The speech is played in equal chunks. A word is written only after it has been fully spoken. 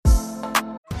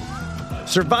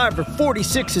Survivor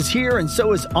 46 is here, and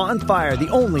so is On Fire, the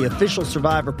only official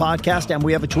Survivor podcast, and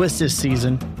we have a twist this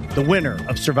season. The winner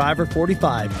of Survivor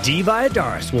 45, Dee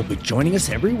Valladares, will be joining us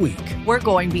every week. We're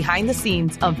going behind the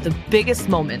scenes of the biggest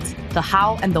moments, the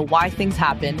how and the why things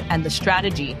happen, and the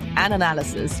strategy and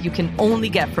analysis you can only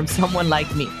get from someone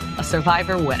like me, a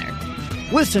Survivor winner.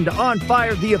 Listen to On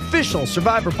Fire, the official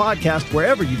Survivor podcast,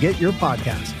 wherever you get your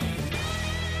podcast.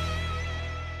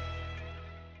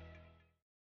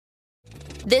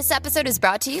 This episode is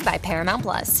brought to you by Paramount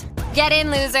Plus. Get in,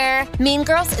 loser! Mean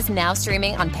Girls is now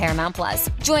streaming on Paramount Plus.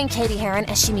 Join Katie Heron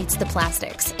as she meets the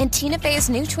plastics in Tina Fey's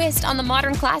new twist on the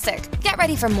modern classic. Get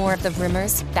ready for more of the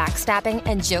rumors, backstabbing,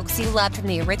 and jokes you loved from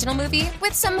the original movie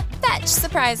with some fetch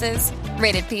surprises.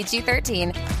 Rated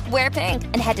PG-13. Wear pink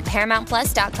and head to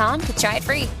ParamountPlus.com to try it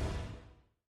free.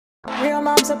 Real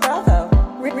moms are Bravo.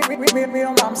 Real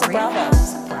moms are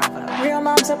Bravo. Real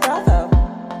moms are Bravo.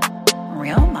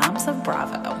 Real moms of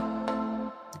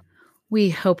Bravo.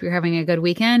 We hope you're having a good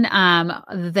weekend.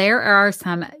 There are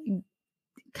some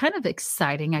kind of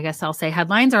exciting, I guess I'll say,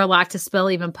 headlines, or a lot to spill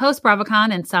even post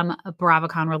BravoCon, and some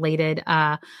BravoCon related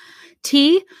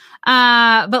tea.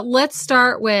 But let's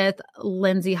start with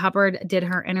Lindsay Hubbard did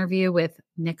her interview with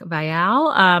Nick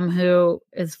Viall, who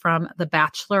is from the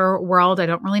Bachelor world. I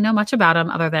don't really know much about him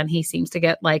other than he seems to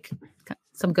get like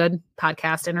some good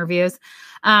podcast interviews.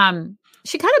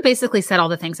 She kind of basically said all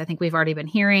the things I think we've already been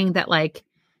hearing, that like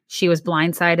she was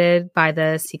blindsided by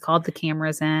this. He called the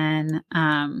cameras in.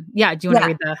 Do you want to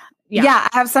read the? Yeah,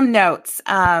 I have some notes.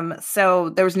 So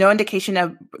there was no indication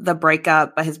of the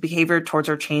breakup, but his behavior towards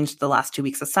her changed the last 2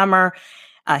 weeks of summer.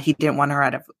 He didn't want her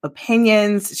out of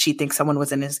opinions. She thinks someone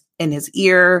was in his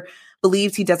ear.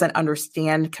 Believes he doesn't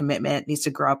understand commitment, needs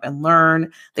to grow up and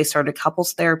learn. They started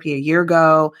couples therapy a year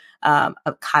ago.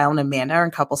 Kyle and Amanda are in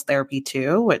couples therapy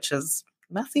too, which is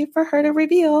messy for her to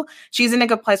reveal. She's in a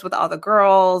good place with all the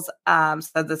girls.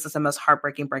 Said this is the most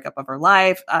heartbreaking breakup of her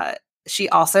life. She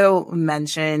also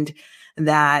mentioned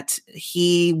that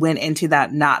he went into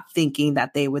that not thinking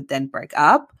that they would then break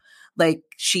up. Like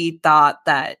he thought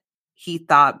by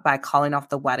calling off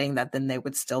the wedding that then they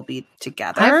would still be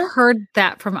together. I've heard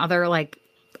that from other like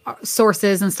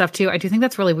sources and stuff too. I do think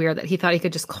that's really weird that he thought he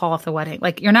could just call off the wedding.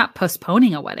 Like, you're not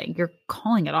postponing a wedding, you're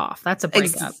calling it off. That's a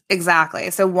breakup. Exactly.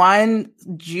 So one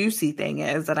juicy thing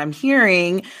is that I'm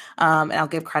hearing, and I'll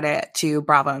give credit to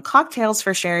Bravo and Cocktails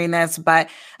for sharing this,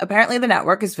 but apparently the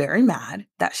network is very mad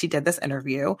that she did this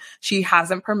interview. She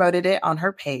hasn't promoted it on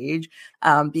her page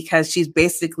because she's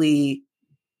basically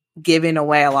giving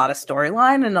away a lot of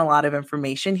storyline and a lot of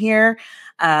information here.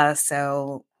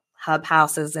 So Hub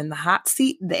House is in the hot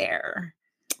seat there.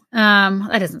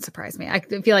 That doesn't surprise me. I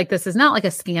feel like this is not like a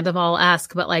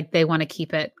Scandival-esque, but like they want to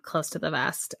keep it close to the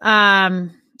vest. All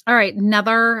right.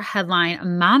 Another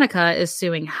headline. Monica is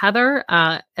suing Heather.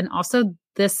 And also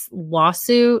this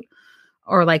lawsuit,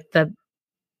 or like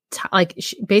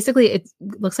basically it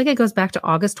looks like it goes back to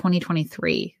August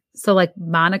 2023. So like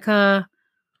Monica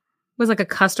was like a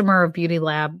customer of Beauty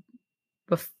Lab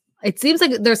before. It seems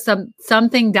like there's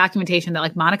something documentation that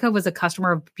like Monica was a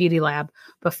customer of Beauty Lab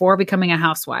before becoming a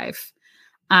housewife.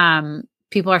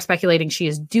 People are speculating she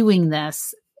is doing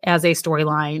this as a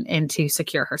storyline and to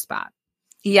secure her spot.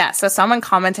 Yeah. So someone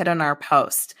commented on our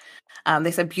post.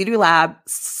 They said Beauty Lab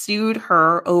sued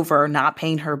her over not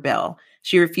paying her bill.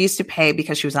 She refused to pay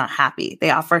because she was not happy.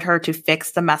 They offered her to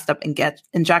fix the messed up and get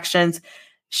injections.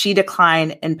 She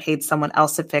declined and paid someone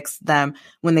else to fix them.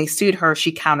 When they sued her,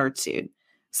 she countersued.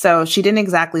 So she didn't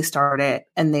exactly start it,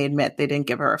 and they admit they didn't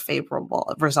give her a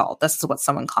favorable result. This is what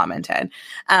someone commented.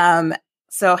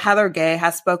 So Heather Gay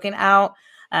has spoken out.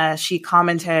 She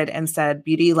commented and said,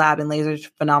 Beauty Lab and Laser's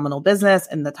phenomenal business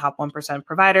in the top 1%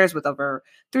 providers with over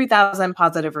 3,000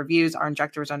 positive reviews. Our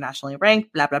injectors are nationally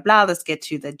ranked, blah, blah, blah. Let's get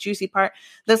to the juicy part.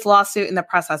 This lawsuit in the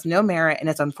press has no merit, and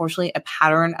it's unfortunately a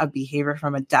pattern of behavior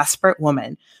from a desperate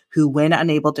woman who, when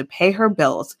unable to pay her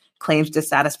bills, claims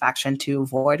dissatisfaction to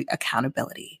avoid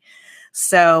accountability.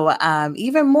 So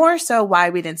even more so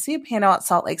why we didn't see a panel at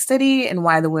Salt Lake City and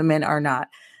why the women are not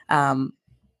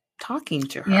talking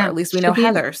to her. Yeah, at least we know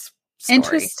Heather's story.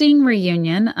 Interesting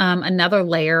reunion. Another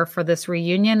layer for this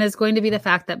reunion is going to be the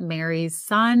fact that Mary's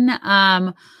son,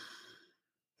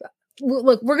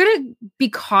 look, we're going to be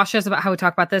cautious about how we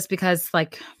talk about this because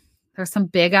like there's some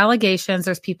big allegations.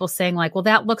 There's people saying like, well,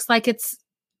 that looks like it's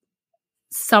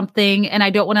something. And I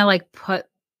don't want to like put,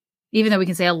 even though we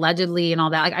can say allegedly and all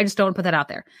that, like, I just don't want to put that out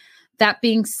there. That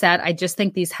being said, I just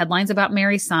think these headlines about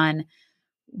Mary's son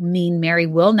mean Mary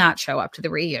will not show up to the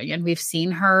reunion. We've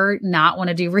seen her not want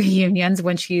to do reunions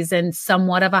when she's in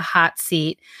somewhat of a hot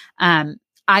seat.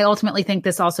 I ultimately think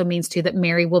this also means too that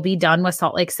Mary will be done with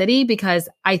Salt Lake City, because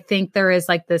I think there is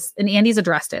like this, and Andy's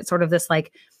addressed it, sort of this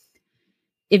like,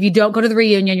 if you don't go to the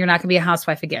reunion, you're not going to be a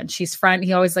housewife again.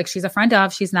 He always like, she's a friend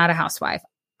of, she's not a housewife.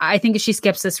 I think if she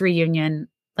skips this reunion,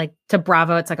 like to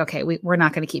Bravo, it's like, okay, we're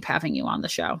not going to keep having you on the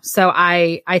show. So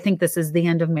I think this is the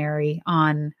end of Mary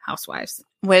on Housewives.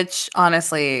 Which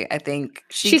honestly, I think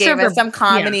she gave us some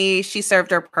comedy. Yeah. She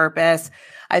served her purpose.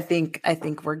 I think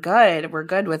we're good. We're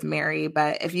good with Mary.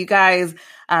 But if you guys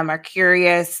are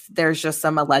curious, there's just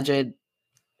some alleged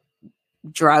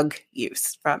drug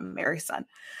use from Mary's son.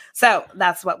 So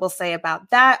that's what we'll say about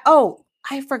that. Oh,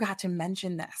 I forgot to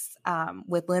mention this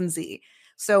with Lindsay.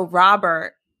 So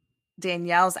Robert,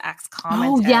 Danielle's ex,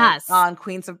 commented on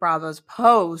Queens of Bravo's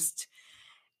post.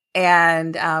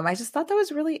 And I just thought that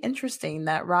was really interesting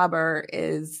that Robert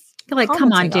is like,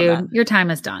 come on, dude, your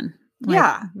time is done. Like,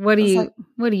 yeah. What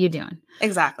are you doing?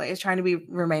 Exactly. It's trying to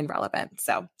remain relevant.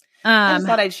 So I just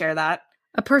thought I'd share that.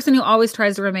 A person who always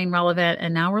tries to remain relevant,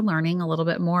 and now we're learning a little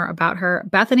bit more about her,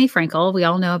 Bethany Frankel. We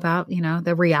all know about,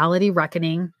 the reality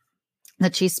reckoning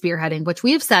that she's spearheading, which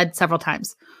we have said several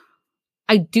times.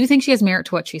 I do think she has merit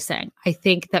to what she's saying. I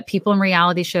think that people in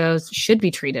reality shows should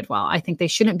be treated well. I think they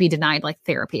shouldn't be denied like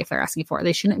therapy if they're asking for it.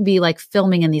 They shouldn't be like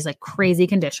filming in these like crazy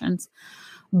conditions.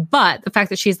 But the fact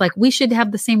that she's like, we should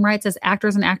have the same rights as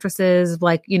actors and actresses,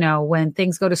 like, when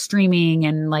things go to streaming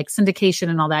and like syndication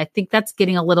and all that, I think that's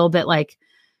getting a little bit like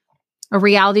a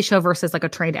reality show versus like a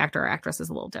trained actor or actress is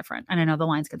a little different. And I know the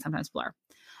lines can sometimes blur.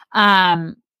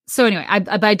 So anyway,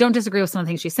 I don't disagree with some of the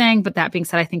things she's saying, but that being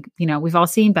said, I think, we've all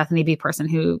seen Bethany be a person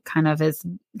who kind of is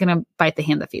going to bite the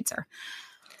hand that feeds her.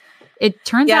 It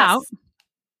turns out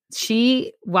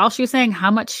while she was saying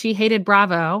how much she hated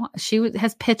Bravo, she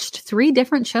has pitched 3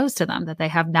 different shows to them that they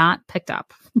have not picked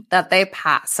up. That they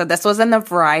passed. So this was in the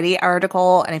Variety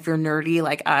article. And if you're nerdy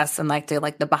like us and like to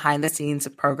like the behind the scenes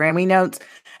programming notes,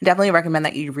 I definitely recommend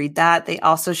that you read that. They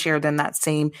also shared in that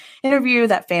same interview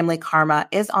that Family Karma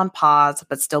is on pause,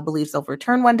 but still believes they'll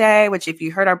return one day, which if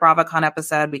you heard our BravoCon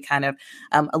episode, we kind of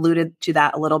alluded to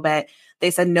that a little bit. They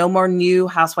said no more new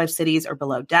housewife cities or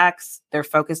below decks. They're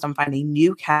focused on finding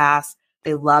new casts.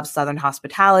 They love Southern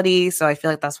hospitality. So I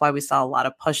feel like that's why we saw a lot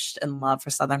of push and love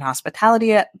for Southern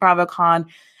hospitality at BravoCon.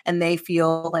 And they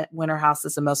feel that Winter House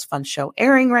is the most fun show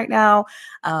airing right now.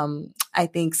 I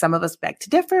think some of us beg to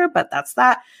differ, but that's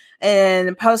that.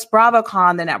 And post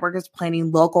BravoCon, the network is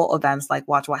planning local events like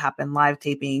Watch What Happened live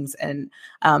tapings and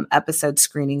episode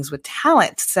screenings with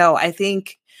talent. So I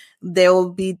think they'll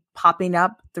be popping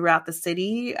up throughout the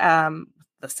city.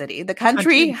 The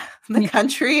country.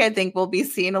 I think we'll be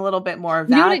seeing a little bit more of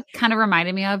that. You know what it kind of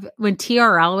reminded me of? When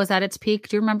TRL was at its peak.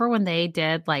 Do you remember when they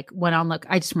did went on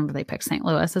I just remember they picked St.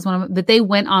 Louis as one of them, but they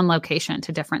went on location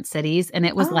to different cities and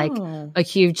it was like a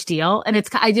huge deal. And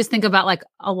I just think about like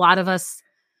a lot of us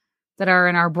that are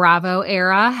in our Bravo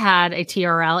era had a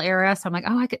TRL era. So I'm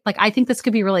like, I think this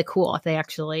could be really cool if they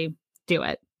actually do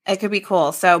it. It could be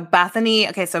cool. So Bethany,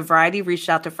 so Variety reached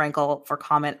out to Frankel for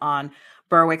comment on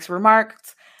Berwick's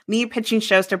remarks. Me pitching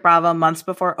shows to Bravo months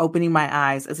before opening my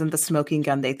eyes isn't the smoking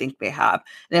gun they think they have.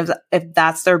 And if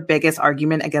that's their biggest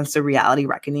argument against the reality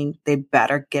reckoning, they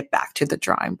better get back to the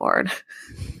drawing board.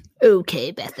 Okay,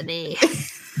 Bethany.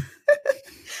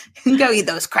 Go eat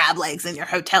those crab legs in your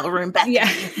hotel room, Bethany.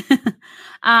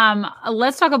 Yeah.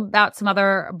 Let's talk about some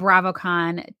other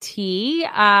BravoCon tea.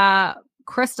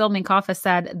 Crystal Minkoff has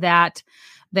said that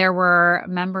there were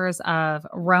members of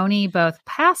RHONY, both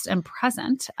past and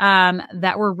present,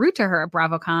 that were rude to her at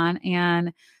BravoCon.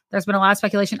 And there's been a lot of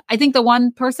speculation. I think the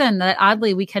one person that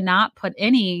oddly we cannot put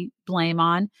any blame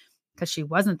on because she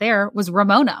wasn't there was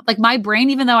Ramona. Like my brain,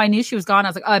 even though I knew she was gone, I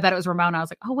was like, oh, I bet it was Ramona. I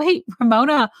was like, oh, wait,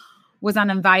 Ramona was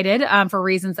uninvited for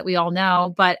reasons that we all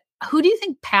know. But who do you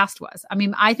think past was? I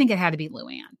mean, I think it had to be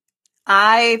Luann.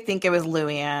 I think it was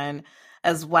Luann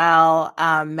as well.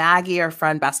 Maggie, our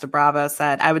friend Best of Bravo,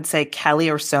 said, I would say Kelly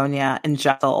or Sonia and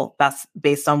Jessel,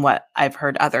 based on what I've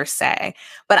heard others say.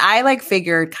 But I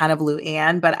figured kind of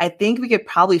Luann, but I think we could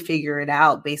probably figure it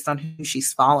out based on who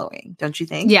she's following. Don't you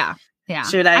think? Yeah. Yeah.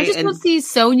 I just don't see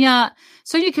Sonia.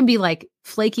 Sonia can be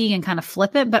flaky and kind of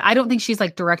flippant, but I don't think she's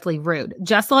directly rude.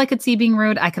 Jessel I could see being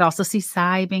rude. I could also see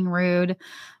Sai being rude.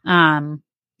 Yeah,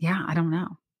 I don't know.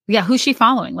 Yeah, who's she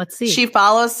following? Let's see. She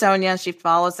follows Sonia. She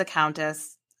follows the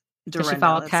Countess. Does she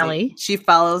follow Kelly? She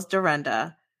follows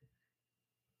Dorinda.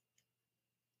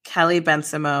 Kelly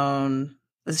Bensimon.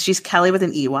 She's Kelly with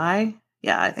an EY?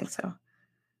 Yeah, I think so.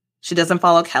 She doesn't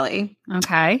follow Kelly.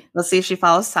 Okay. Let's see if she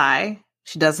follows Sai.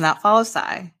 She does not follow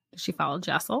Sai. Does she follow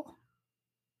Jessel?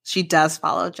 She does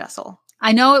follow Jessel.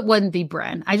 I know it wouldn't be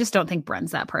Brynn. I just don't think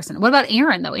Brynn's that person. What about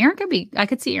Aaron though? Aaron I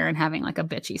could see Aaron having like a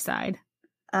bitchy side.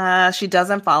 She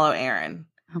doesn't follow Aaron.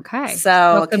 Okay.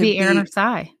 So it could be Aaron or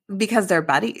Sai. Because they're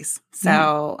buddies.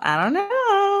 So I don't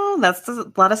know.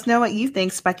 Let us know what you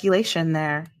think. Speculation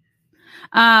there.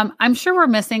 I'm sure we're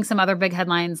missing some other big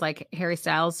headlines like Harry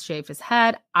Styles shaved his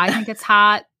head. I think it's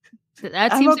hot.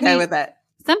 That seems I'm okay with it.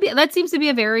 That seems to be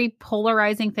a very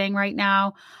polarizing thing right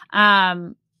now.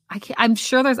 I'm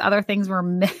sure there's other things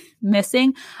we're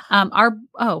missing. What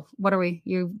are we?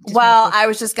 I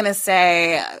was just gonna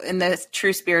say, in the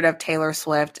true spirit of Taylor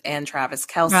Swift and Travis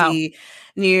Kelce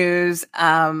news,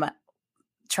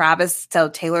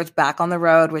 Taylor's back on the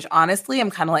road, which honestly,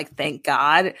 I'm kind of like, thank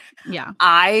God. Yeah.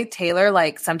 Taylor,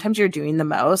 like sometimes you're doing the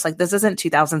most. Like this isn't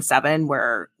 2007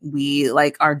 where we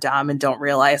like are dumb and don't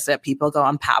realize that people go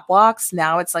on pap walks.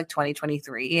 Now it's like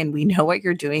 2023 and we know what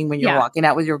you're doing when you're walking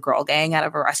out with your girl gang out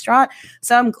of a restaurant.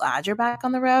 So I'm glad you're back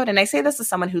on the road. And I say this as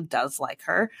someone who does like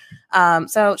her.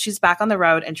 So she's back on the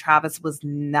road and Travis was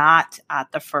not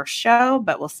at the first show,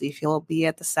 but we'll see if he'll be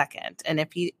at the second. And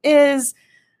if he is,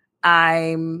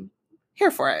 I'm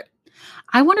here for it.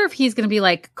 I wonder if he's going to be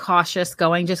like cautious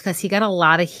going just because he got a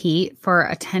lot of heat for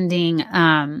attending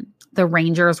the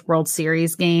Rangers World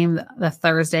Series game the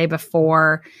Thursday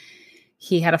before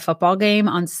he had a football game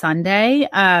on Sunday,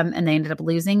 and they ended up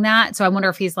losing that. So I wonder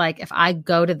if he's like, if I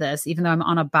go to this, even though I'm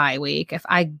on a bye week, if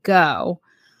I go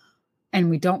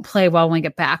and we don't play well when we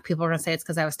get back, people are going to say it's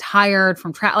because I was tired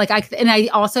from and I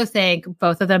also think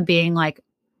both of them being like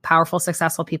powerful,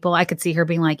 successful people, I could see her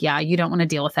being like, yeah, you don't want to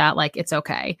deal with that. Like, it's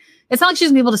okay. It's not like she's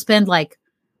gonna be able to spend like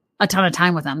a ton of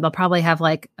time with them. They'll probably have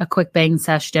like a quick bang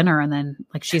sesh dinner and then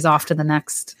like she's off to the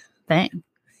next thing.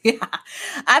 Yeah.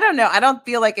 I don't know. I don't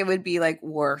feel like it would be like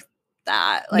worth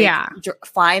that. Like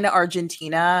flying to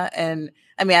Argentina and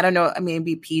I mean, I don't know. I mean, it'd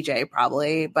be PJ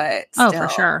probably, but still. For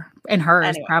sure. And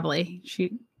hers probably.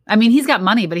 He's got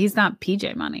money, but he's not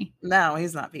PJ money. No,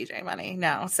 he's not PJ money.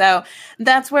 No. So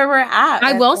that's where we're at.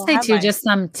 I will say too, just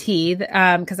some tea,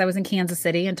 because I was in Kansas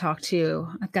City and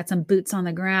I've got some boots on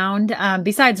the ground.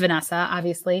 Besides Vanessa,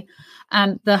 obviously,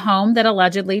 the home that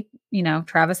allegedly,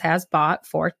 Travis has bought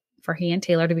for he and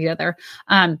Taylor to be together.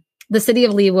 The city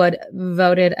of Leawood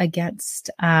voted against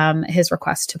his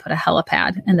request to put a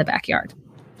helipad in the backyard.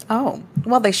 Oh,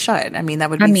 well, they should. I mean, that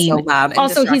would be so loud. And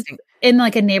also, he's in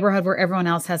like a neighborhood where everyone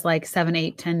else has like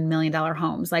 $7, $8, $10 million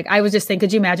homes. Like I was just thinking,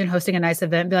 could you imagine hosting a nice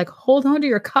event and be like, hold on to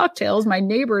your cocktails. My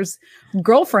neighbor's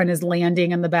girlfriend is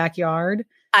landing in the backyard.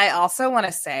 I also want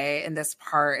to say in this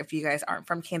part, if you guys aren't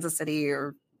from Kansas City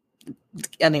or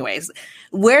anyways,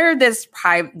 where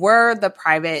the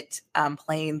private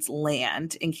planes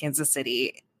land in Kansas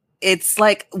City, it's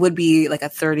like would be like a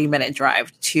 30-minute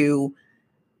drive to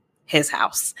his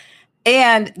house.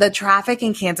 And the traffic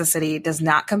in Kansas City does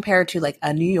not compare to like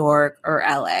a New York or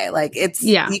LA. Like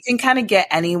you can kind of get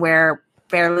anywhere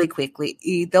fairly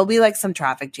quickly. There'll be like some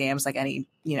traffic jams, like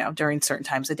during certain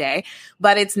times of day,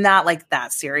 but it's not like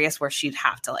that serious where she'd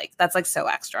have to like, that's like so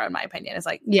extra in my opinion. It's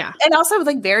like, and also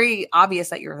like very obvious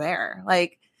that you're there.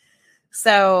 Like,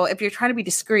 so if you're trying to be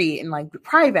discreet and like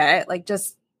private, like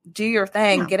just do your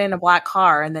thing, get in a black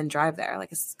car and then drive there.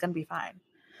 Like it's going to be fine.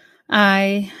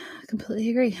 I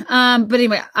completely agree. But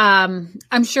anyway,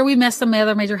 I'm sure we missed some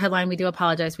other major headline. We do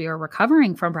apologize. We are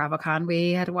recovering from BravoCon.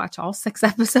 We had to watch all 6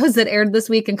 episodes that aired this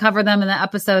week and cover them in the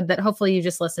episode that hopefully you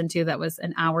just listened to that was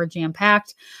an hour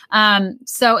jam-packed.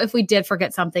 So if we did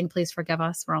forget something, please forgive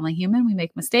us. We're only human. We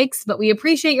make mistakes, but we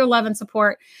appreciate your love and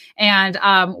support. And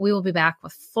we will be back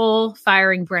with full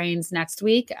firing brains next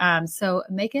week. So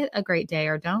make it a great day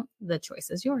or don't. The choice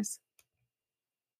is yours.